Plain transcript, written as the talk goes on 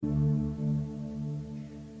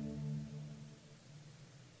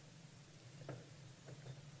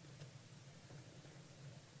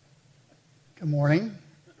morning.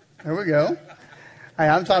 There we go. Hi,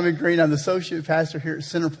 I'm Tommy Green. I'm the associate pastor here at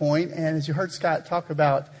Centerpoint. And as you heard Scott talk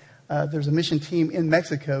about, there's a mission team in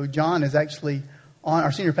Mexico. John is actually our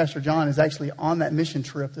senior pastor John is actually on that mission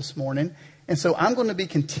trip this morning. And so I'm going to be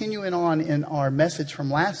continuing on in our message from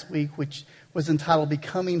last week, which was entitled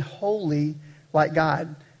Becoming Holy Like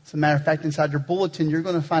God. As a matter of fact, inside your bulletin, you're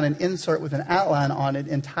going to find an insert with an outline on it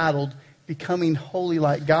entitled Becoming Holy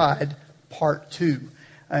Like God, Part 2.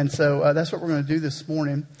 And so that's what we're going to do this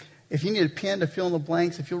morning. If you need a pen to fill in the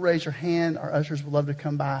blanks, if you'll raise your hand, our ushers would love to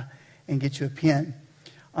come by and get you a pen.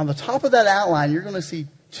 On the top of that outline, you're going to see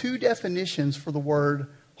two definitions for the word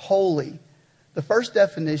holy. The first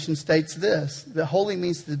definition states this, that holy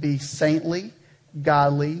means to be saintly,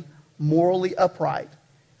 godly, morally upright.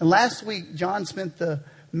 And last week, John spent the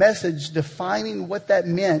message defining what that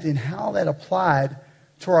meant and how that applied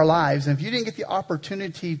to our lives. And if you didn't get the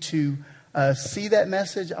opportunity to see that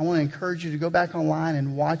message, I want to encourage you to go back online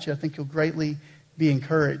and watch it. I think you'll greatly be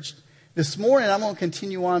encouraged. This morning, I'm going to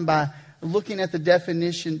continue on by looking at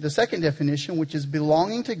the second definition, which is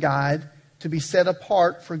belonging to God, to be set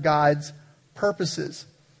apart for God's purposes.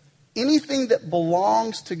 Anything that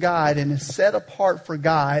belongs to God and is set apart for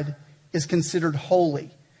God is considered holy.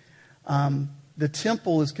 The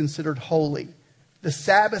temple is considered holy. The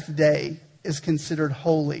Sabbath day is considered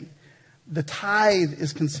holy. The tithe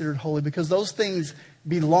is considered holy because those things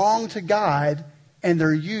belong to God and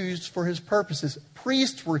they're used for His purposes.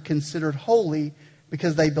 Priests were considered holy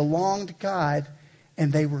because they belonged to God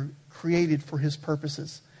and they were created for His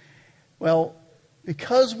purposes. Well,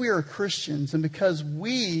 because we are Christians and because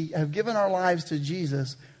we have given our lives to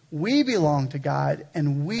Jesus, we belong to God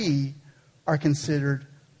and we are considered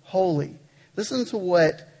holy. Listen to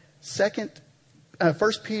what 1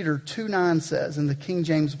 Peter 2:9 says in the King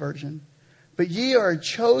James Version. But ye are a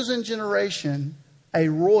chosen generation, a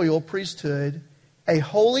royal priesthood, a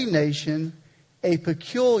holy nation, a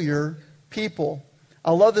peculiar people.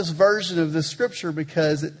 I love this version of this scripture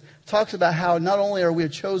because it talks about how not only are we a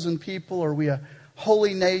chosen people, are we a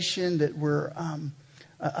holy nation, that we're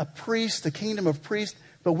a priest, a kingdom of priests,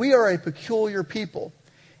 but we are a peculiar people.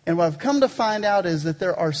 And what I've come to find out is that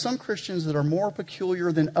there are some Christians that are more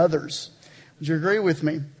peculiar than others. Would you agree with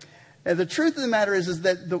me? And the truth of the matter is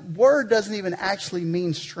that the word doesn't even actually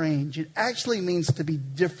mean strange. It actually means to be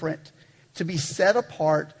different, to be set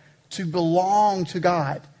apart, to belong to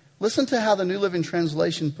God. Listen to how the New Living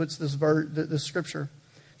Translation puts this scripture.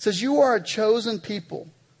 It says, you are a chosen people,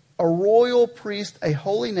 a royal priest, a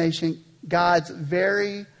holy nation, God's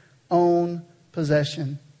very own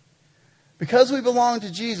possession. Because we belong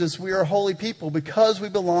to Jesus, we are a holy people because we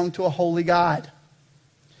belong to a holy God.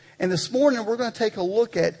 And this morning, we're going to take a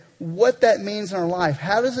look at what that means in our life.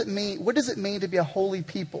 What does it mean to be a holy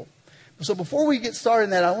people? So before we get started in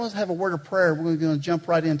that, I want to have a word of prayer. We're going to jump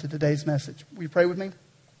right into today's message. Will you pray with me?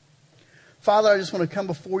 Father, I just want to come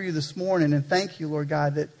before you this morning and thank you, Lord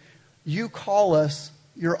God, that you call us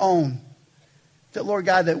your own. That, Lord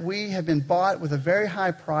God, that we have been bought with a very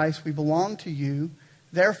high price. We belong to you.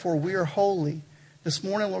 Therefore, we are holy. This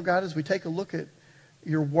morning, Lord God, as we take a look at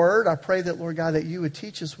your word, I pray that, Lord God, that you would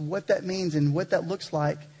teach us what that means and what that looks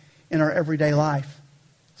like in our everyday life.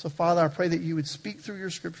 So, Father, I pray that you would speak through your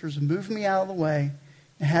scriptures and move me out of the way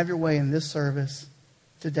and have your way in this service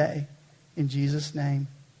today. In Jesus' name,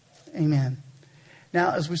 amen.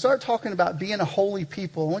 Now, as we start talking about being a holy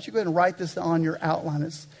people, I want you to go ahead and write this on your outline.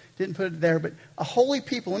 Didn't put it there, but a holy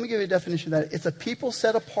people, let me give you a definition of that. It's a people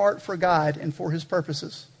set apart for God and for His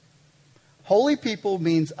purposes. Holy people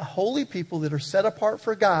means a holy people that are set apart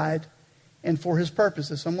for God and for His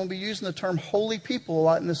purposes. So I'm going to be using the term holy people a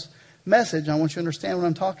lot in this message. I want you to understand what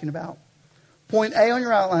I'm talking about. Point A on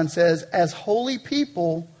your outline says, as holy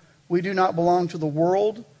people, we do not belong to the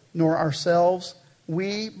world nor ourselves.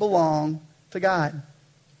 We belong to God.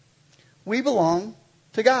 We belong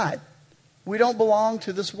to God. We don't belong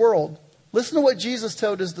to this world. Listen to what Jesus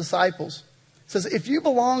told His disciples. He says, if you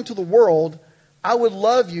belong to the world, I would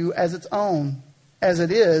love you as its own. As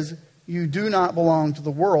it is, you do not belong to the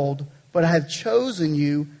world, but I have chosen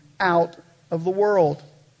you out of the world.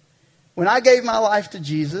 When I gave my life to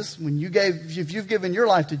Jesus, if you've given your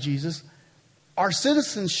life to Jesus, our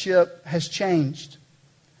citizenship has changed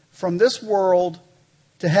from this world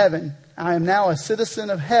to heaven. I am now a citizen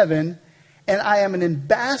of heaven, and I am an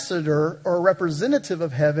ambassador or a representative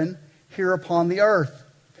of heaven here upon the earth.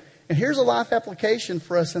 And here's a life application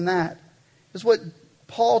for us in that. It's what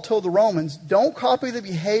Paul told the Romans. Don't copy the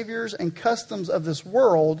behaviors and customs of this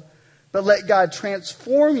world, but let God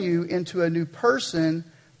transform you into a new person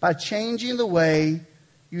by changing the way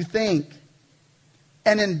you think.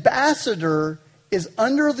 An ambassador is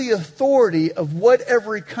under the authority of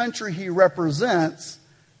whatever country he represents,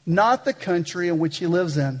 not the country in which he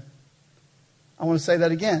lives in. I want to say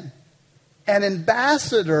that again. An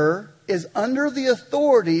ambassador is under the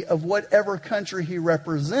authority of whatever country he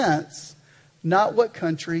represents, not what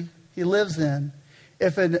country he lives in.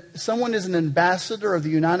 If someone is an ambassador of the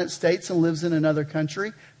United States and lives in another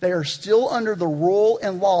country, they are still under the rule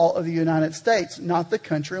and law of the United States, not the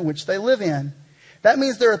country in which they live in. That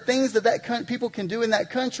means there are things that people can do in that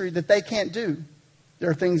country that they can't do. There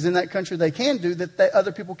are things in that country they can do that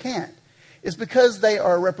other people can't. It's because they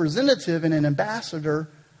are a representative and an ambassador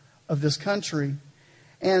of this country.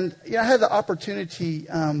 And I had the opportunity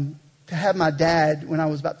to have my dad, when I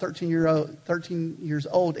was about 13 years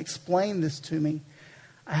old, explain this to me.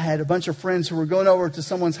 I had a bunch of friends who were going over to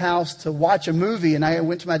someone's house to watch a movie, and I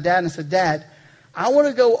went to my dad and I said, "Dad, I want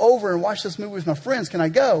to go over and watch this movie with my friends. Can I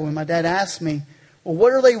go?" And my dad asked me, "Well,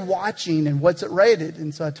 what are they watching and what's it rated?"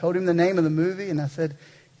 And so I told him the name of the movie, and I said,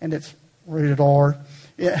 "And it's rated R."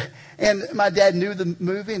 Yeah. And my dad knew the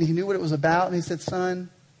movie, and he knew what it was about, and he said,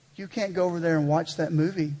 "Son, you can't go over there and watch that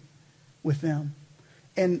movie with them."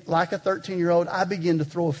 And like a 13-year-old, I began to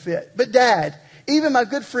throw a fit. "But Dad, even my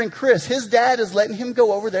good friend Chris, his dad is letting him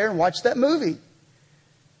go over there and watch that movie."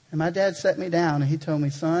 And my dad sat me down and he told me,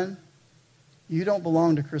 "Son, you don't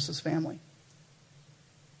belong to Chris's family.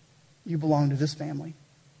 You belong to this family.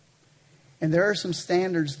 And there are some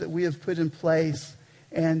standards that we have put in place.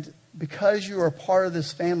 And because you are a part of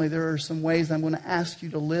this family, there are some ways I'm going to ask you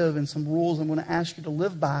to live and some rules I'm going to ask you to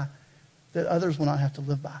live by that others will not have to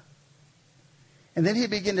live by." And then he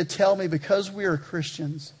began to tell me, because we are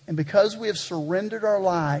Christians and because we have surrendered our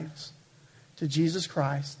lives to Jesus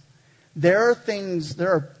Christ, there are things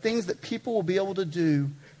that people will be able to do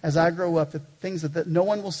as I grow up, things that no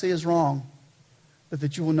one will see as wrong, but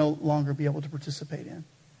that you will no longer be able to participate in.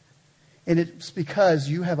 And it's because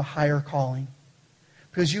you have a higher calling,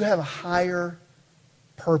 because you have a higher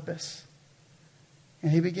purpose.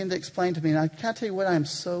 And he began to explain to me, and I can't tell you what, I am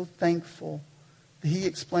so thankful that he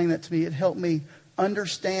explained that to me. It helped me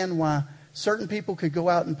understand why certain people could go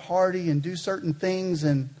out and party and do certain things,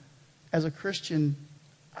 and as a Christian,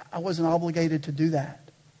 I wasn't obligated to do that.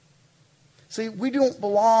 See, we don't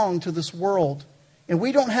belong to this world, and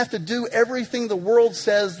we don't have to do everything the world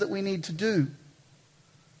says that we need to do,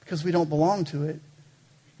 because we don't belong to it.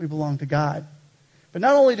 We belong to God. But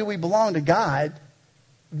not only do we belong to God,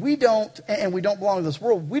 we don't belong to this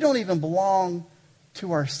world, we don't even belong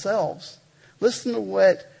to ourselves. Listen to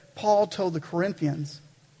what Paul told the Corinthians.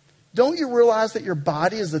 "Don't you realize that your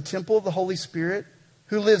body is the temple of the Holy Spirit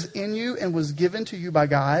who lives in you and was given to you by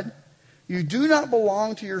God? You do not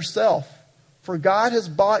belong to yourself, for God has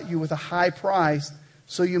bought you with a high price,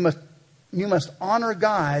 so you must honor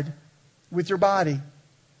God with your body."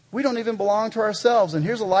 We don't even belong to ourselves. And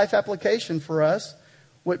here's a life application for us,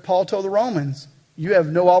 what Paul told the Romans. You have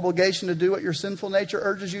no obligation to do what your sinful nature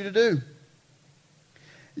urges you to do.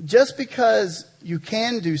 Just because you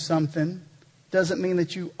can do something doesn't mean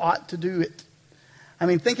that you ought to do it. I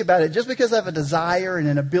mean, think about it. Just because I have a desire and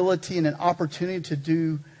an ability and an opportunity to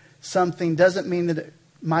do something doesn't mean that it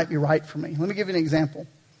might be right for me. Let me give you an example.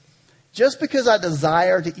 Just because I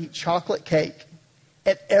desire to eat chocolate cake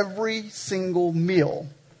at every single meal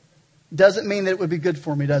doesn't mean that it would be good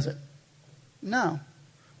for me, does it? No.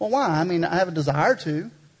 Well, why? I mean, I have a desire to.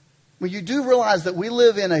 Well, you do realize that we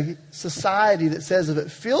live in a society that says if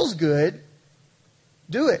it feels good,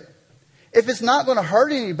 do it. If it's not going to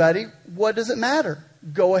hurt anybody, what does it matter?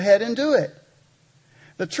 Go ahead and do it.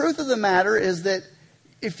 The truth of the matter is that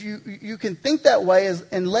if you can think that way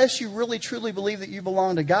unless you really truly believe that you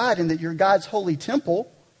belong to God and that you're God's holy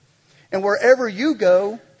temple, and wherever you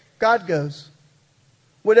go, God goes.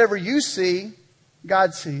 Whatever you see,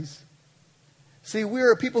 God sees. See, we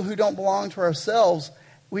are people who don't belong to ourselves.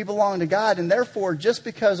 We belong to God, and therefore, just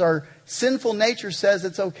because our sinful nature says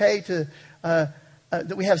it's okay to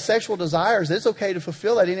that we have sexual desires, it's okay to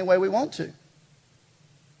fulfill that any way we want to.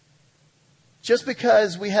 Just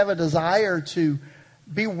because we have a desire to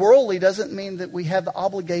be worldly doesn't mean that we have the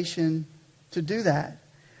obligation to do that.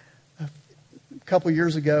 A couple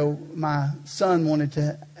years ago, my son wanted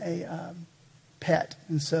a pet,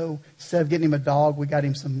 and so instead of getting him a dog, we got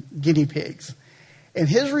him some guinea pigs. And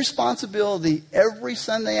his responsibility every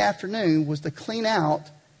Sunday afternoon was to clean out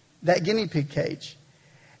that guinea pig cage.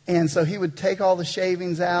 And so he would take all the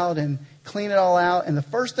shavings out and clean it all out. And the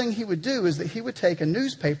first thing he would do is that he would take a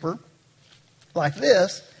newspaper like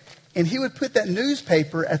this, and he would put that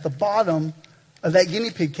newspaper at the bottom of that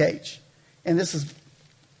guinea pig cage. And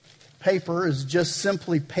paper is just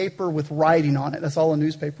simply paper with writing on it. That's all a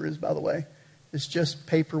newspaper is, by the way. It's just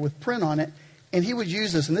paper with print on it. And he would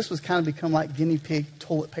use this, and this was kind of become like guinea pig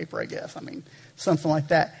toilet paper, I guess. I mean, something like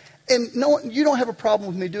that. And you don't have a problem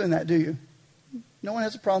with me doing that, do you? No one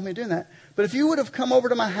has a problem with me doing that. But if you would have come over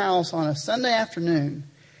to my house on a Sunday afternoon,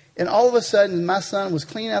 and all of a sudden my son was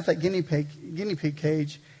cleaning out that guinea pig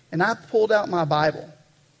cage, and I pulled out my Bible,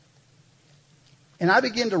 and I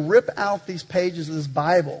began to rip out these pages of this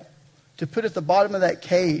Bible to put at the bottom of that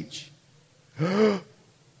cage,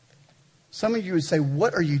 some of you would say,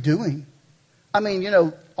 what are you doing? I mean,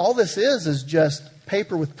 all this is just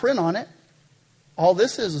paper with print on it. All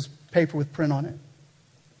this is paper with print on it.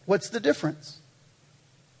 What's the difference?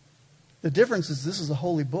 The difference is this is a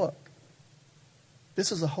holy book.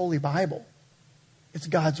 This is a holy Bible. It's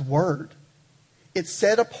God's Word. It's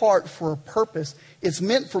set apart for a purpose. It's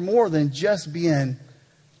meant for more than just being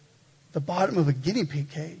the bottom of a guinea pig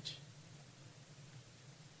cage.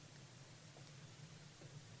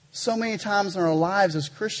 So many times in our lives as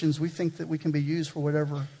Christians, we think that we can be used for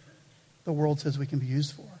whatever the world says we can be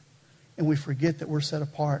used for. And we forget that we're set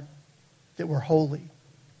apart, that we're holy,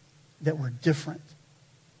 that we're different,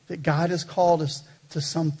 that God has called us to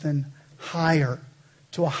something higher,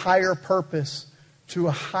 to a higher purpose, to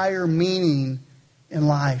a higher meaning in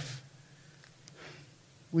life.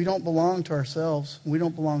 We don't belong to ourselves. We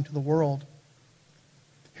don't belong to the world.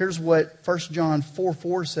 Here's what 1 John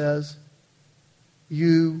 4:4 says.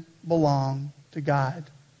 You belong to God,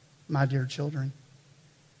 my dear children.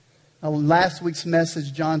 Now, in last week's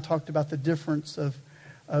message, John talked about the difference of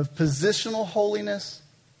positional holiness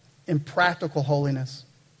and practical holiness.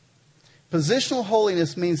 Positional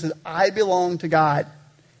holiness means that I belong to God.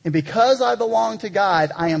 And because I belong to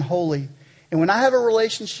God, I am holy. And when I have a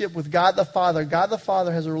relationship with God the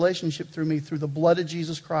Father has a relationship through me through the blood of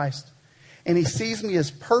Jesus Christ. And He sees me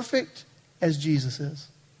as perfect as Jesus is.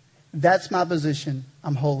 That's my position.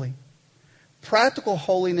 I'm holy. Practical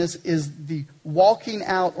holiness is the walking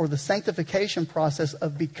out or the sanctification process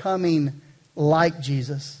of becoming like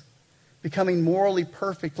Jesus. Becoming morally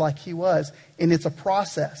perfect like He was. And it's a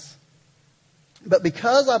process. But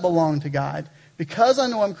because I belong to God, because I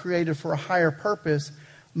know I'm created for a higher purpose,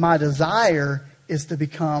 my desire is to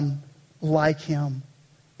become like Him.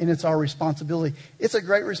 And it's our responsibility. It's a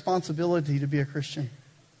great responsibility to be a Christian.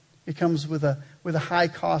 It comes with a high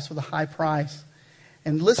cost, with a high price.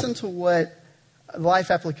 And listen to what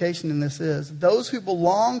life application in this is. Those who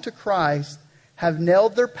belong to Christ have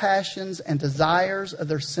nailed their passions and desires of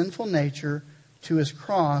their sinful nature to His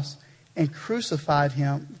cross and crucified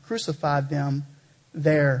them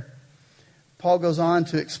there. Paul goes on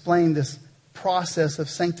to explain this process of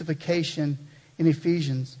sanctification in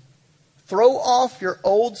Ephesians. Throw off your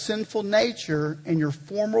old sinful nature and your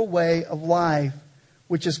former way of life,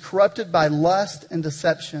 which is corrupted by lust and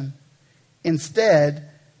deception. Instead,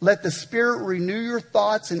 let the Spirit renew your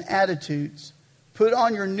thoughts and attitudes. Put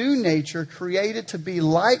on your new nature, created to be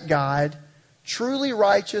like God, truly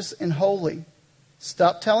righteous and holy.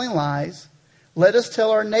 Stop telling lies. Let us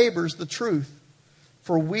tell our neighbors the truth.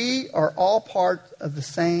 For we are all part of the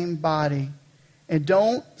same body. And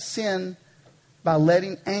don't sin by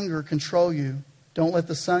letting anger control you. Don't let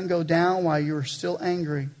the sun go down while you are still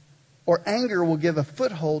angry, or anger will give a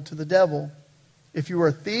foothold to the devil. If you are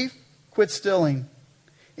a thief, quit stealing.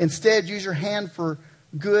 Instead, use your hand for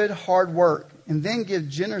good, hard work, and then give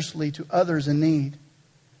generously to others in need.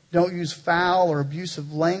 Don't use foul or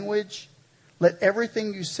abusive language. Let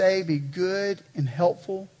everything you say be good and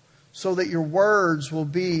helpful, so that your words will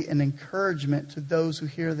be an encouragement to those who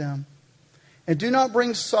hear them. And do not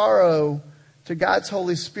bring sorrow to God's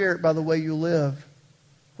Holy Spirit by the way you live.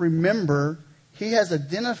 Remember, He has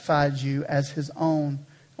identified you as His own.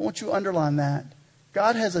 I want you to underline that.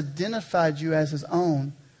 God has identified you as His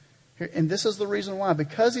own. And this is the reason why.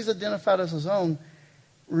 Because He's identified as His own,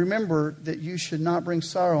 remember that you should not bring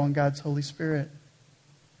sorrow on God's Holy Spirit.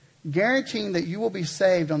 Guaranteeing that you will be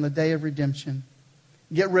saved on the day of redemption.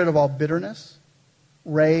 Get rid of all bitterness,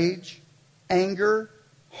 rage, anger,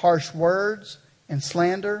 harsh words, and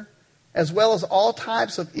slander, as well as all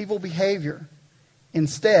types of evil behavior.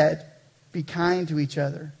 Instead, be kind to each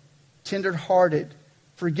other, tender-hearted,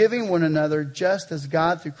 forgiving one another just as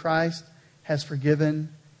God through Christ has forgiven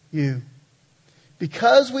you.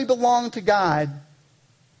 Because we belong to God,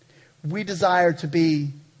 we desire to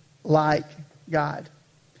be like God.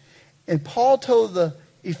 And Paul told the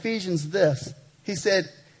Ephesians this. He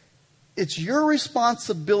said, it's your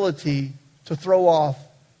responsibility to throw off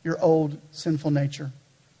your old sinful nature.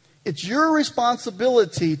 It's your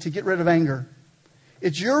responsibility to get rid of anger.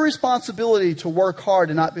 It's your responsibility to work hard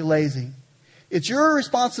and not be lazy. It's your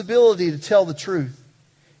responsibility to tell the truth.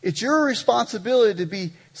 It's your responsibility to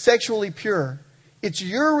be sexually pure. It's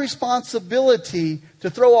your responsibility to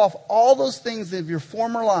throw off all those things of your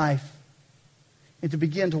former life and to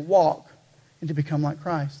begin to walk and to become like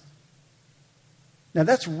Christ. Now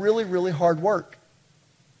that's really, really hard work.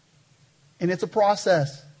 And it's a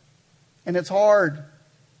process. And it's hard.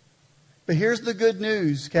 But here's the good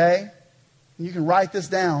news, okay? And you can write this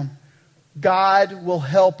down. God will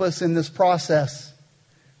help us in this process.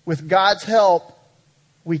 With God's help,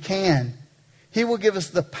 we can. He will give us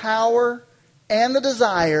the power and the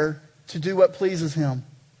desire to do what pleases Him.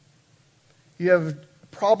 You have a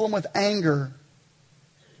problem with anger.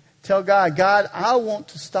 Tell God, God, I want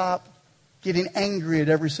to stop getting angry at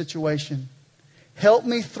every situation. Help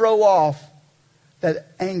me throw off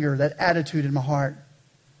that anger, that attitude in my heart.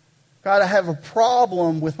 God, I have a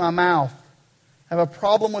problem with my mouth. I have a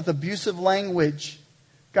problem with abusive language.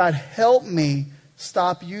 God, help me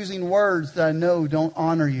stop using words that I know don't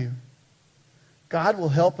honor you. God will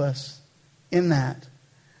help us in that.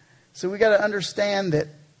 So we got to understand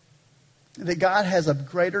that God has a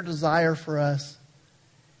greater desire for us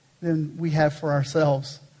than we have for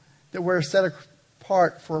ourselves. That we're set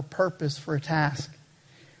apart for a purpose, for a task.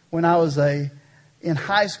 When I was in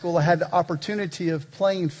high school, I had the opportunity of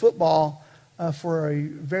playing football for a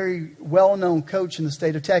very well-known coach in the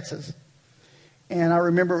state of Texas. And I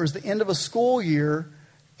remember it was the end of a school year,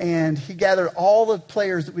 and he gathered all the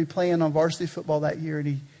players that we play in on varsity football that year, and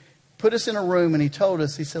he put us in a room, and he told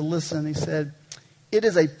us, he said, listen, he said, it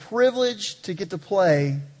is a privilege to get to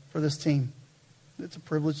play for this team. It's a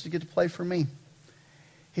privilege to get to play for me.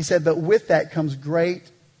 He said, but with that comes great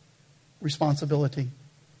responsibility.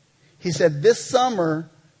 He said, this summer,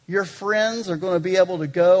 your friends are going to be able to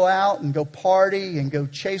go out and go party and go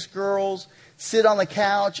chase girls, sit on the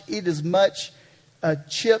couch, eat as much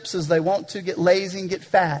chips as they want to, get lazy and get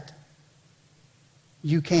fat.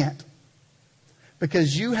 You can't.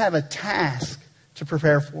 Because you have a task to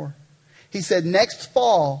prepare for. He said, next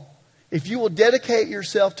fall, if you will dedicate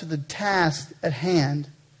yourself to the task at hand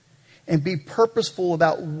and be purposeful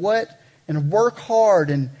about what, and work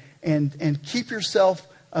hard and keep yourself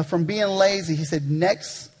from being lazy, he said,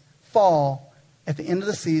 next fall, at the end of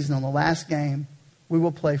the season, on the last game, we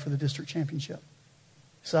will play for the district championship.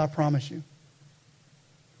 So I promise you.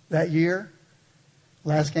 That year,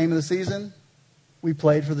 last game of the season, we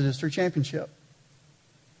played for the district championship.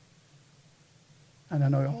 And I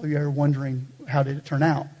know all of you are wondering, how did it turn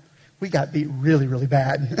out? We got beat really, really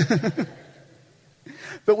bad.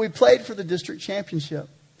 But we played for the district championship.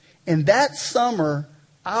 And that summer,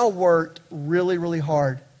 I worked really, really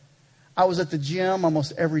hard. I was at the gym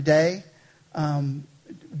almost every day,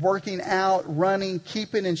 working out, running,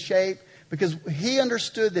 keeping in shape, because he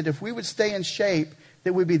understood that if we would stay in shape,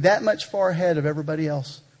 that we'd be that much far ahead of everybody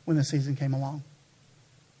else when the season came along.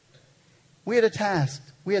 We had a task.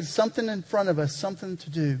 We had something in front of us, something to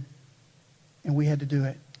do, and we had to do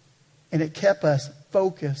it. And it kept us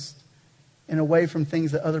focused and away from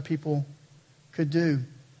things that other people could do.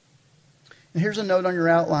 And here's a note on your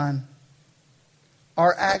outline.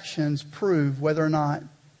 Our actions prove whether or not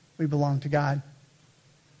we belong to God.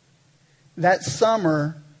 That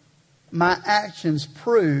summer, my actions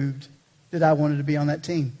proved that I wanted to be on that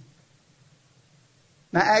team.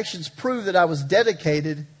 My actions proved that I was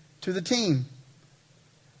dedicated to the team.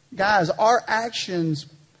 Guys, our actions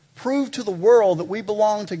prove to the world that we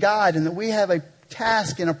belong to God and that we have a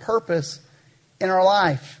task and a purpose in our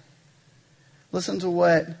life. Listen to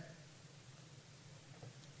what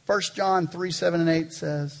 1 John 3:7-8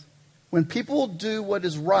 says. When people do what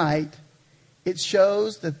is right, it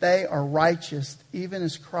shows that they are righteous, even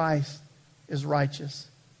as Christ is righteous.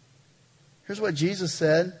 Here's what Jesus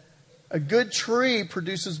said. A good tree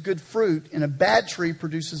produces good fruit, and a bad tree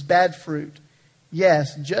produces bad fruit.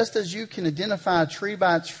 Yes, just as you can identify a tree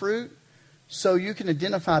by its fruit, so you can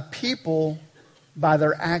identify people by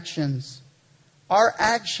their actions. Our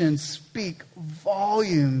actions speak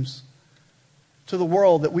volumes to the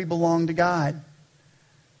world that we belong to God.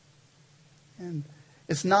 And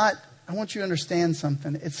it's not, I want you to understand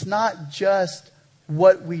something. It's not just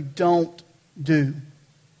what we don't do.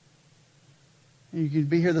 You could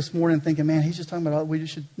be here this morning thinking, man, he's just talking about, we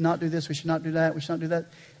should not do this, we should not do that, we should not do that.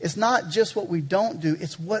 It's not just what we don't do,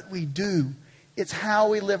 it's what we do. It's how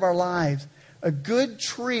we live our lives. A good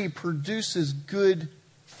tree produces good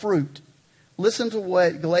fruit. Listen to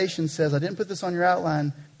what Galatians says. I didn't put this on your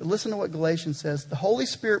outline, but listen to what Galatians says. The Holy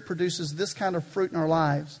Spirit produces this kind of fruit in our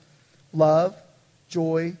lives. Love,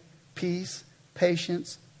 joy, peace,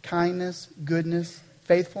 patience, kindness, goodness,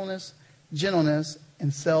 faithfulness, gentleness,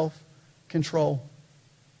 and self-control.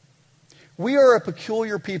 We are a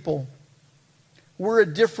peculiar people. We're a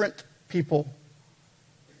different people.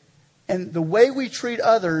 And the way we treat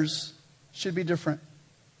others should be different.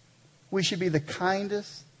 We should be the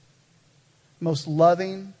kindest, most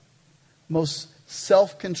loving, most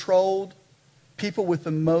self-controlled people with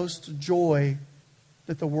the most joy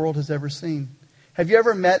that the world has ever seen. Have you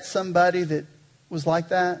ever met somebody that was like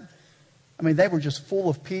that? I mean, they were just full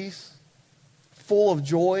of peace, full of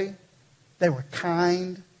joy. They were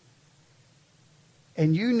kind.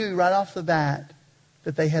 And you knew right off the bat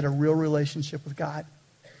that they had a real relationship with God.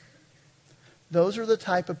 Those are the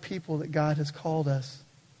type of people that God has called us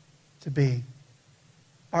to be.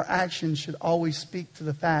 Our actions should always speak to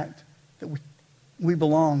the fact that we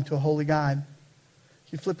belong to a holy God.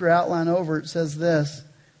 If you flip your outline over, it says this.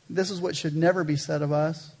 This is what should never be said of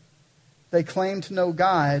us. They claim to know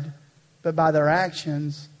God, but by their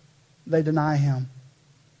actions, they deny Him.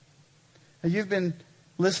 Now, you've been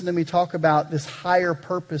listening to me talk about this higher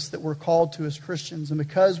purpose that we're called to as Christians. And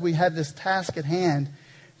because we have this task at hand,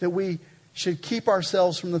 that we should keep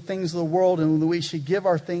ourselves from the things of the world and that we should give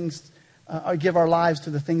our lives to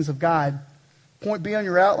the things of God. Point B on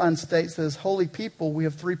your outline states that as holy people, we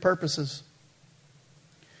have three purposes.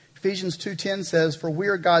 Ephesians 2:10 says, "For we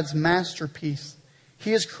are God's masterpiece.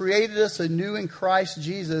 He has created us anew in Christ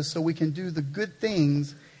Jesus so we can do the good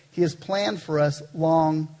things He has planned for us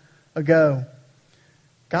long ago."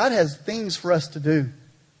 God has things for us to do.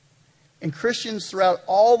 And Christians throughout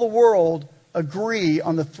all the world agree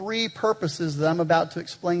on the three purposes that I'm about to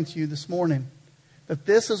explain to you this morning. That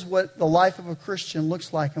this is what the life of a Christian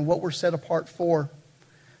looks like and what we're set apart for.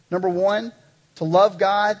 Number one, to love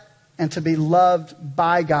God and to be loved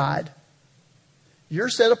by God. You're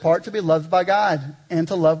set apart to be loved by God and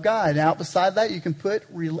to love God. And out beside that, you can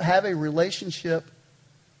have a relationship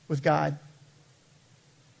with God.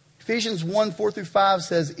 Ephesians 1:4-5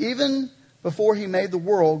 says, "Even before He made the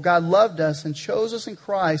world, God loved us and chose us in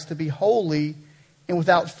Christ to be holy and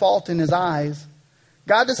without fault in His eyes.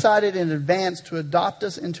 God decided in advance to adopt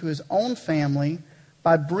us into His own family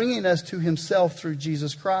by bringing us to Himself through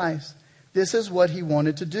Jesus Christ. This is what He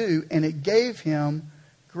wanted to do, and it gave Him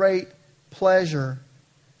great pleasure."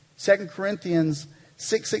 2 Corinthians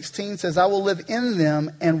 6:16 says, "I will live in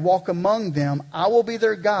them and walk among them. I will be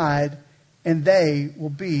their God, and they will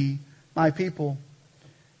be my people."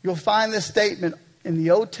 You'll find this statement in the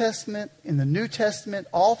Old Testament, in the New Testament,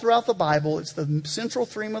 all throughout the Bible. It's the central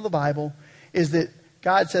theme of the Bible, is that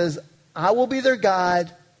God says, "I will be their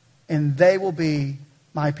God, and they will be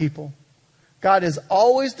my people." God has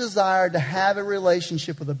always desired to have a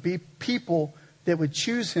relationship with a people that would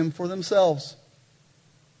choose Him for themselves.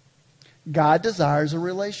 God desires a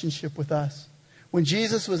relationship with us. When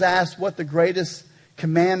Jesus was asked what the greatest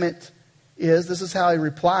commandment is, this is how He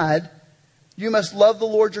replied, "You must love the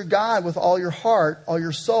Lord your God with all your heart, all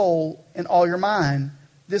your soul, and all your mind.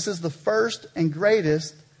 This is the first and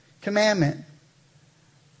greatest commandment."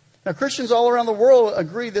 Now, Christians all around the world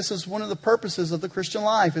agree this is one of the purposes of the Christian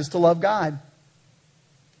life, is to love God.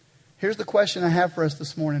 Here's the question I have for us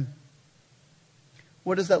this morning.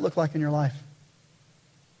 What does that look like in your life?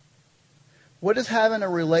 What does having a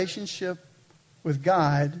relationship with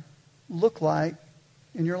God look like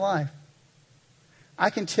in your life? I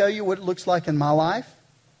can tell you what it looks like in my life.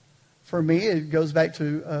 For me, it goes back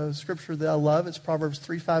to a scripture that I love. It's Proverbs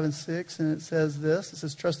 3:5-6, and it says this. It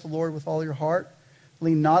says, "Trust the Lord with all your heart.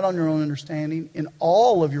 Lean not on your own understanding. In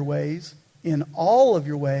all of your ways,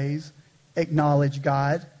 acknowledge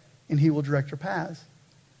God, and He will direct your paths."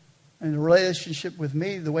 And the relationship with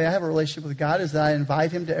me, the way I have a relationship with God, is that I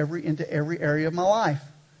invite Him into every area of my life.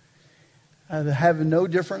 I have no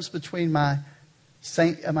difference between my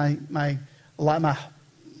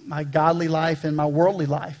godly life and my worldly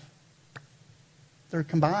life. They're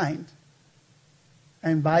combined. I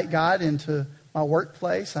invite God into my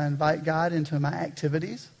workplace. I invite God into my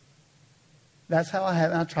activities. That's how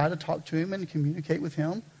I try to talk to Him and communicate with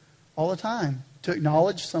Him all the time. To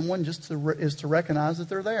acknowledge someone is to recognize that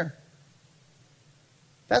they're there.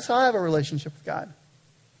 That's how I have a relationship with God.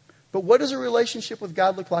 But what does a relationship with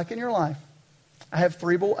God look like in your life? I have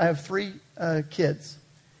three kids.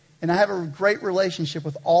 And I have a great relationship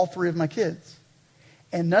with all three of my kids.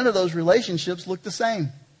 And none of those relationships look the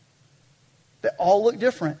same. They all look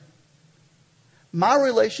different. My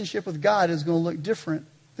relationship with God is going to look different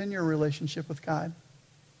than your relationship with God.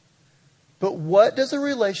 But what does a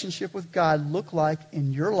relationship with God look like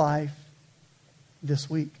in your life this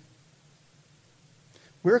week?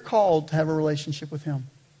 We're called to have a relationship with Him.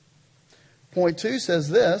 Point 2 says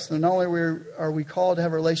this, not only are we called to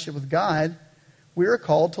have a relationship with God, we are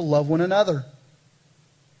called to love one another.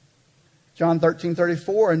 John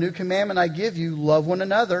 13:34, "A new commandment I give you, love one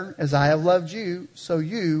another as I have loved you, so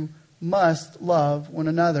you must love one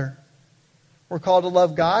another." We're called to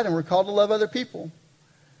love God, and we're called to love other people.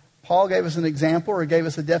 Paul gave us an example, or gave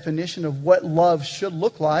us a definition of what love should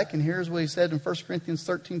look like. And here's what he said in 1 Corinthians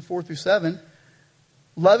 13, 4 through 7.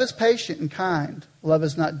 Love is patient and kind. Love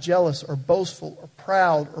is not jealous or boastful or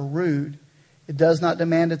proud or rude. It does not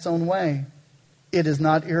demand its own way. It is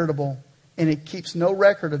not irritable, and it keeps no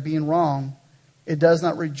record of being wrong. It does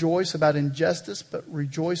not rejoice about injustice, but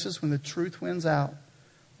rejoices when the truth wins out.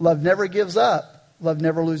 Love never gives up. Love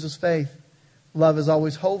never loses faith. Love is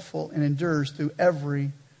always hopeful and endures through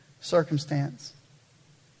every circumstance.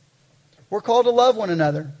 We're called to love one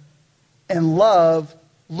another, and love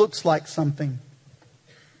looks like something.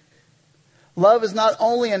 Love is not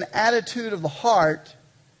only an attitude of the heart.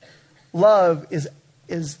 Love is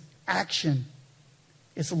action.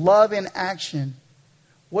 It's love in action.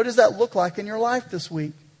 What does that look like in your life this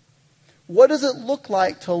week? What does it look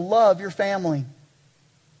like to love your family?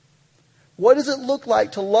 What does it look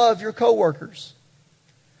like to love your coworkers?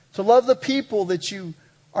 To love the people that you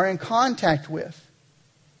are in contact with?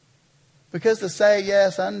 Because to say,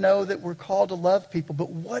 yes, I know that we're called to love people, but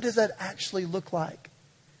what does that actually look like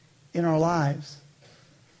in our lives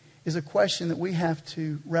is a question that we have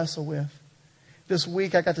to wrestle with. This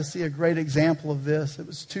week I got to see a great example of this. It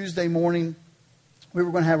was Tuesday morning. We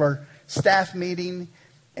were going to have our staff meeting,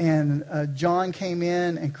 and John came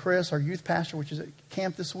in, and Chris, our youth pastor, which is at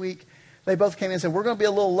camp this week, they both came in and said, we're going to be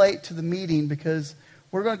a little late to the meeting because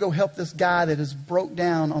we're going to go help this guy that is broke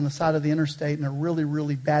down on the side of the interstate in a really,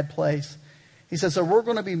 really bad place. He said, so we're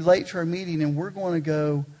going to be late to our meeting, and we're going to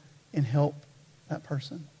go and help that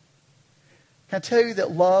person. Can I tell you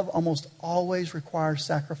that love almost always requires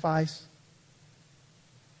sacrifice?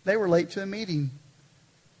 They were late to a meeting.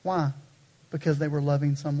 Why? Because they were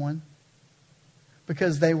loving someone.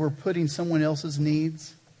 Because they were putting someone else's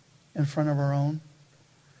needs in front of our own.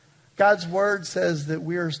 God's Word says that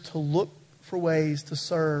we are to look for ways to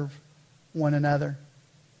serve one another.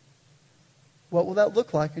 What will that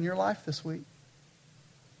look like in your life this week?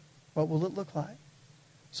 What will it look like?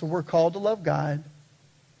 So we're called to love God.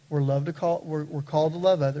 We're called to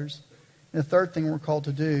love others. And the third thing we're called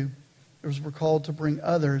to do is we're called to bring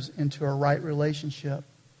others into a right relationship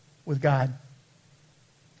with God.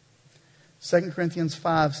 2 Corinthians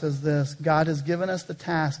 5 says this, God has given us the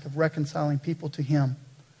task of reconciling people to Him.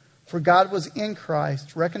 For God was in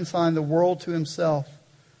Christ, reconciling the world to Himself,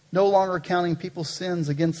 no longer counting people's sins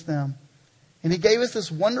against them. And He gave us this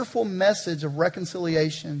wonderful message of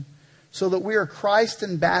reconciliation so that we are Christ's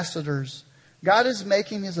ambassadors. God is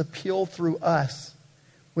making His appeal through us.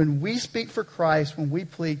 When we speak for Christ, when we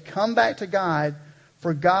plead, come back to God,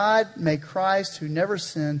 for God made Christ, who never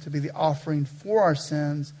sinned, to be the offering for our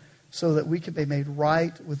sins, so that we could be made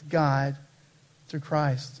right with God through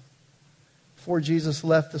Christ. Before Jesus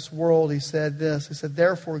left this world, He said this. He said,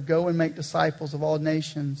 therefore, go and make disciples of all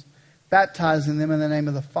nations, baptizing them in the name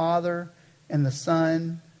of the Father and the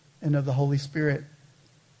Son and of the Holy Spirit.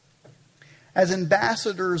 As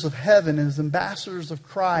ambassadors of heaven, as ambassadors of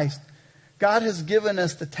Christ, God has given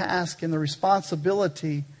us the task and the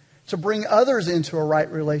responsibility to bring others into a right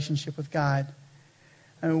relationship with God.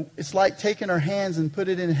 And it's like taking our hands and put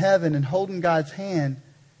it in heaven and holding God's hand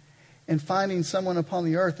and finding someone upon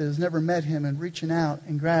the earth that has never met Him and reaching out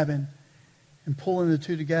and grabbing and pulling the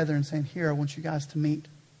two together and saying, here, I want you guys to meet.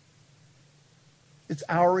 It's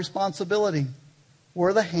our responsibility.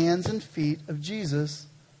 We're the hands and feet of Jesus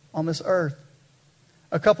on this earth.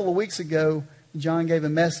 A couple of weeks ago, John gave a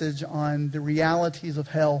message on the realities of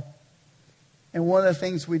hell. And one of the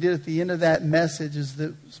things we did at the end of that message is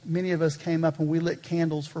that many of us came up and we lit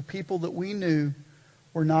candles for people that we knew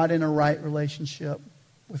were not in a right relationship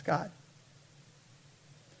with God.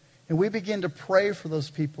 And we began to pray for those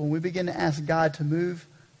people, and we began to ask God to move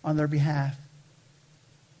on their behalf.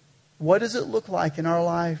 What does it look like in our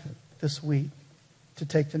life this week to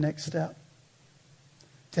take the next step?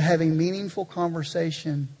 To have a meaningful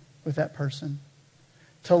conversation with that person.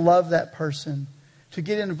 To love that person. To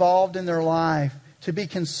get involved in their life. To be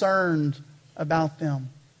concerned about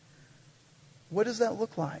them. What does that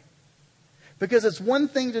look like? Because it's one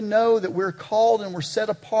thing to know that we're called and we're set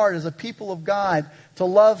apart as a people of God to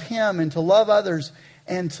love Him and to love others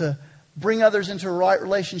and to bring others into a right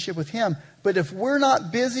relationship with Him. But if we're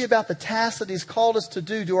not busy about the tasks that He's called us to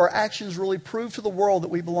do our actions really prove to the world that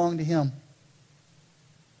we belong to Him?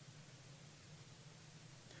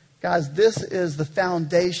 Guys, this is the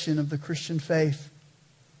foundation of the Christian faith.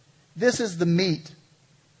 This is the meat.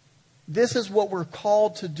 This is what we're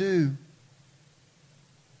called to do.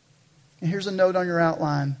 And here's a note on your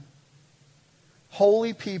outline.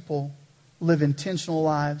 Holy people live intentional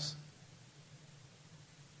lives.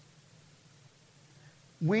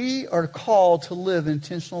 We are called to live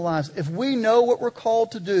intentional lives. If we know what we're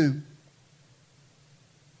called to do,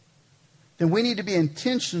 then we need to be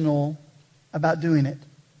intentional about doing it.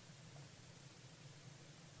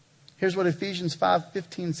 Here's what Ephesians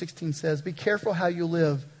 5:15-16 says. Be careful how you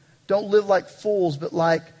live. Don't live like fools, but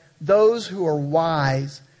like those who are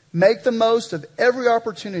wise. Make the most of every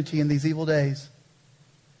opportunity in these evil days.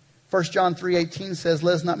 1 John 3:18 says,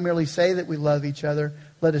 let us not merely say that we love each other.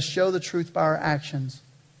 Let us show the truth by our actions.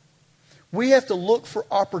 We have to look for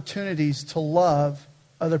opportunities to love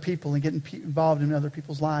other people and get involved in other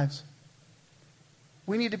people's lives.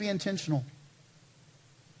 We need to be intentional.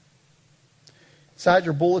 Inside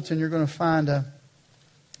your bulletin, you're going to find a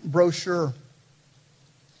brochure.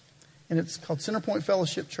 And it's called Centerpoint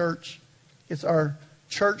Fellowship Church. It's our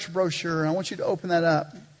church brochure. And I want you to open that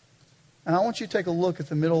up. And I want you to take a look at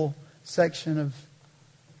the middle section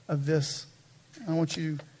of this. I want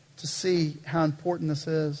you to see how important this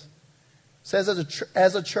is. It says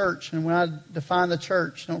as a church, and when I define the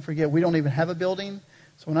church, don't forget, we don't even have a building.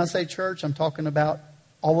 So when I say church, I'm talking about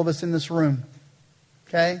all of us in this room.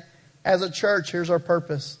 Okay? As a church, here's our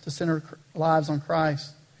purpose, to center lives on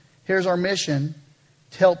Christ. Here's our mission,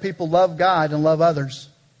 to help people love God and love others.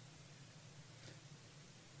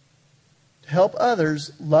 To help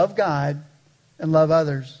others love God and love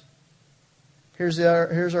others. Here's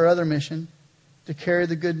our other mission, to carry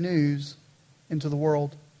the good news into the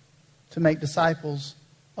world, to make disciples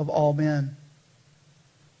of all men.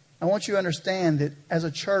 I want you to understand that as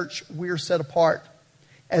a church, we are set apart.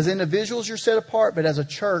 As individuals, you're set apart, but as a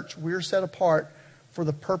church, we're set apart for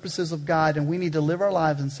the purposes of God, and we need to live our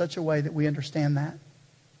lives in such a way that we understand that.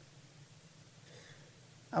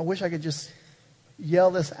 I wish I could just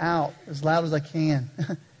yell this out as loud as I can.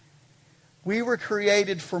 We were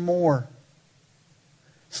created for more.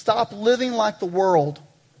 Stop living like the world.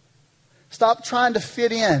 Stop trying to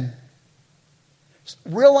fit in.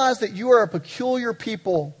 Realize that you are a peculiar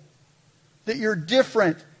people, that you're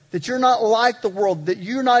different, that you're not like the world, that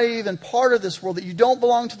you're not even part of this world, that you don't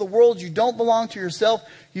belong to the world, you don't belong to yourself,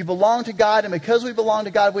 you belong to God, and because we belong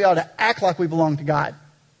to God, we ought to act like we belong to God.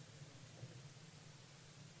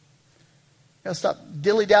 You've got to stop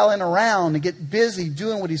dilly-dallying around and get busy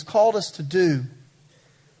doing what He's called us to do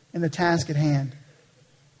in the task at hand,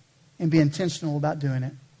 and be intentional about doing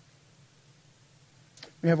it.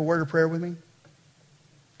 We have a word of prayer with me?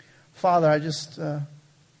 Father, I just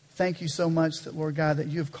thank you so much that, Lord God, that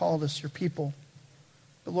you have called us your people.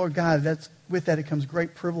 But Lord God, with that it comes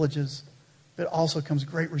great privileges, but it also comes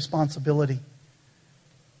great responsibility.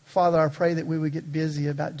 Father, I pray that we would get busy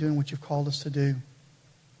about doing what you've called us to do.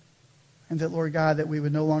 And that, Lord God, that we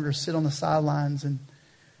would no longer sit on the sidelines and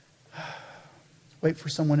wait for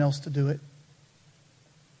someone else to do it.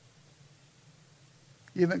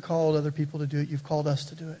 You haven't called other people to do it. You've called us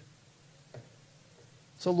to do it.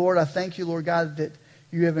 So, Lord, I thank you, Lord God, that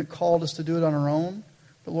you haven't called us to do it on our own.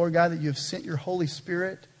 But, Lord God, that you have sent your Holy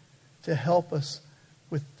Spirit to help us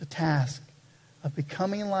with the task of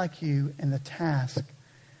becoming like you and the task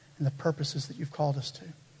and the purposes that you've called us to.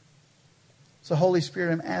 So, Holy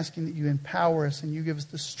Spirit, I'm asking that you empower us and you give us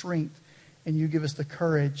the strength and you give us the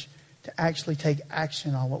courage to actually take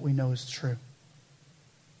action on what we know is true.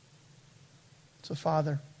 So,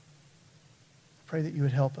 Father, I pray that you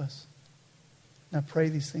would help us. And I pray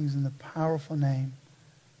these things in the powerful name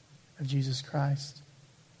of Jesus Christ.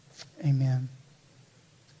 Amen.